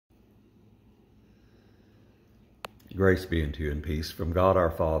Grace be unto you and peace from God our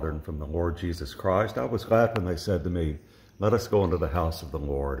Father and from the Lord Jesus Christ. I was glad when they said to me, let us go into the house of the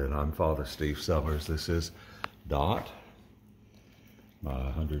Lord. And I'm Father Steve Sellers. This is Dot,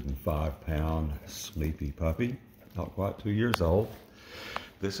 my 105-pound sleepy puppy, not quite 2 years old.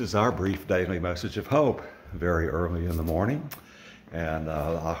 This is our brief daily message of hope, very early in the morning. And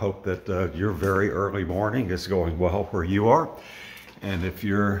I hope that your very early morning is going well where you are. And if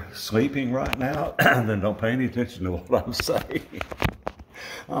you're sleeping right now, then don't pay any attention to what I'm saying.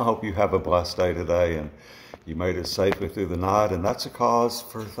 I hope you have a blessed day today and you made it safely through the night. And that's a cause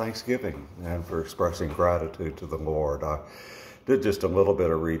for Thanksgiving and for expressing gratitude to the Lord. I did just a little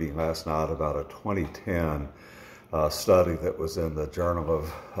bit of reading last night about a 2010 study that was in the Journal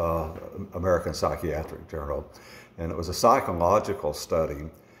of American Psychiatric Journal. And it was a psychological study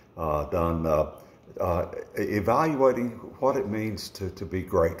done evaluating what it means to be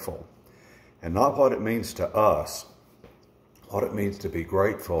grateful, and not what it means to us, what it means to be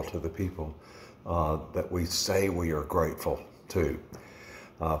grateful to the people that we say we are grateful to.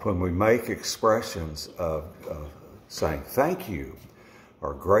 When we make expressions of saying thank you,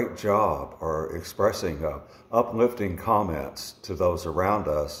 or great job, or expressing uplifting comments to those around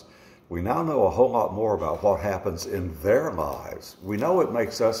us, we now know a whole lot more about what happens in their lives. We know it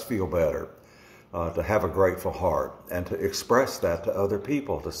makes us feel better. To have a grateful heart and to express that to other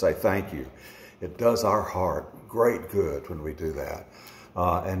people, to say thank you. It does our heart great good when we do that.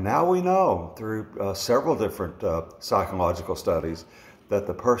 And now we know through several different psychological studies that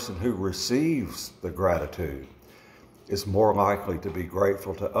the person who receives the gratitude is more likely to be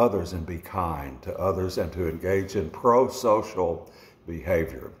grateful to others and be kind to others and to engage in pro-social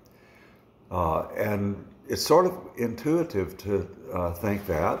behavior. And it's sort of intuitive to think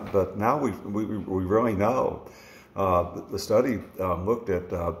that, but now we really know. The study looked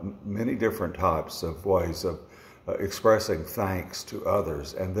at many different types of ways of expressing thanks to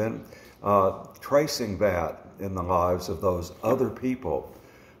others, and then tracing that in the lives of those other people,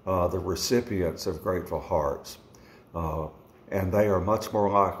 the recipients of grateful hearts. And they are much more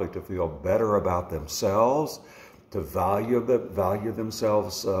likely to feel better about themselves, to value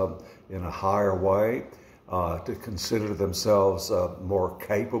themselves in a higher way, to consider themselves more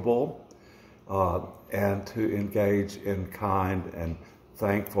capable, and to engage in kind and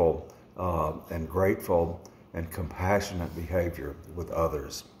thankful and grateful and compassionate behavior with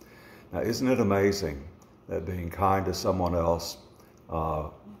others. Now, isn't it amazing that being kind to someone else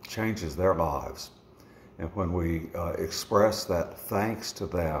changes their lives? And when we express that thanks to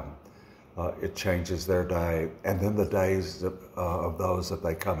them, it changes their day and then the days of those that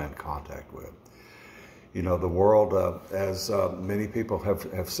they come in contact with. You know, the world, as many people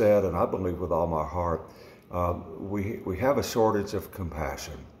have said, and I believe with all my heart, we have a shortage of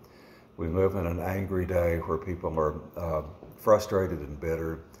compassion. We live in an angry day where people are frustrated and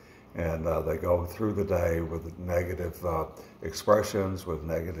bitter, and they go through the day with negative expressions, with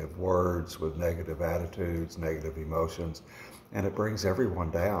negative words, with negative attitudes, negative emotions, and it brings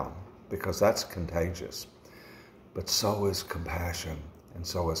everyone down because that's contagious. But so is compassion, and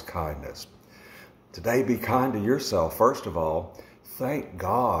so is kindness. Today, be kind to yourself. First of all, thank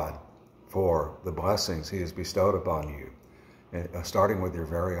God for the blessings He has bestowed upon you, starting with your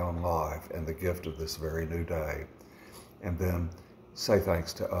very own life and the gift of this very new day. And then say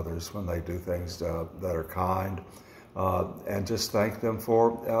thanks to others when they do things that are kind, and just thank them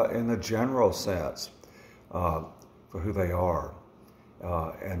for, in the general sense, for who they are,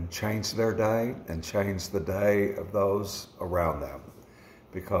 and change their day and change the day of those around them,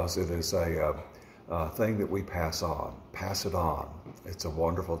 because it is a thing that we pass it on. It's a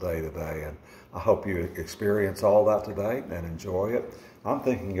wonderful day today, and I hope you experience all that today and enjoy it. I'm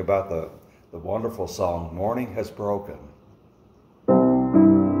thinking about the wonderful song, Morning Has Broken.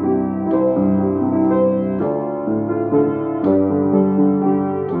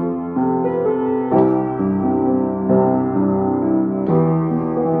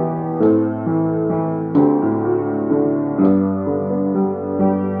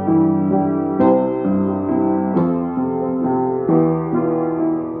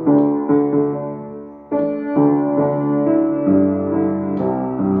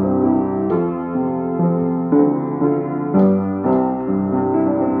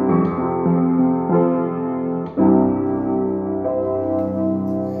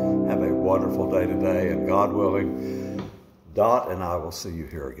 Wonderful day today, and God willing, Dot and I will see you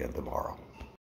here again tomorrow.